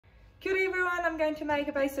Kia ora everyone, I'm going to make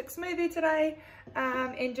a basic smoothie today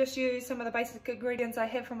and just use some of the basic ingredients I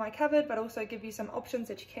have from my cupboard, but also give you some options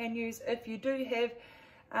that you can use if you do have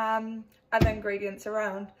other ingredients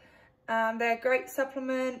around. They're a great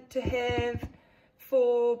supplement to have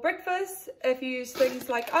for breakfast if you use things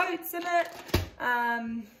like oats in it,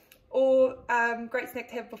 or great snack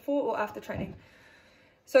to have before or after training.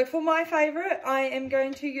 So for my favourite, I am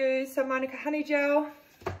going to use some Manuka honey gel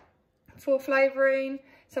for flavouring,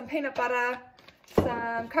 some peanut butter,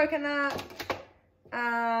 some coconut,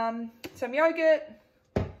 some yogurt,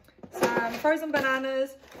 some frozen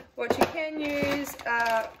bananas. What you can use,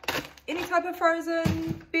 any type of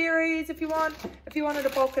frozen berries if you want. If you wanted to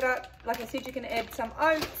bulk it up, like I said, you can add some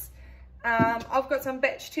oats. I've got some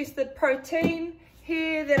batch tested protein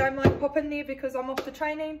here that I might pop in there because I'm off the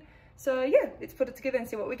training. So yeah, let's put it together and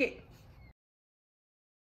see what we get.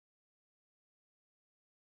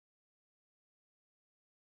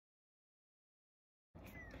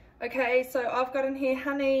 Okay, so I've got in here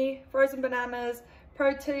honey, frozen bananas,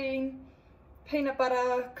 protein, peanut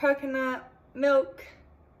butter, coconut, milk,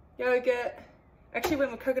 yogurt. Actually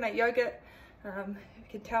went with coconut yogurt, you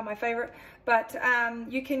can tell my favorite. But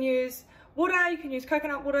you can use water, you can use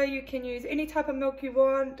coconut water, you can use any type of milk you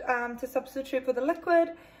want to substitute for the liquid.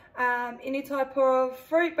 Any type of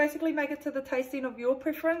fruit, basically make it to the tasting of your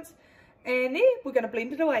preference. And then we're going to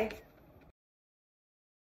blend it away.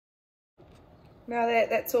 Now that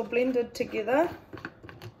that's all blended together,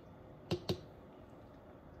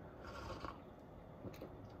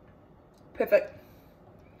 perfect.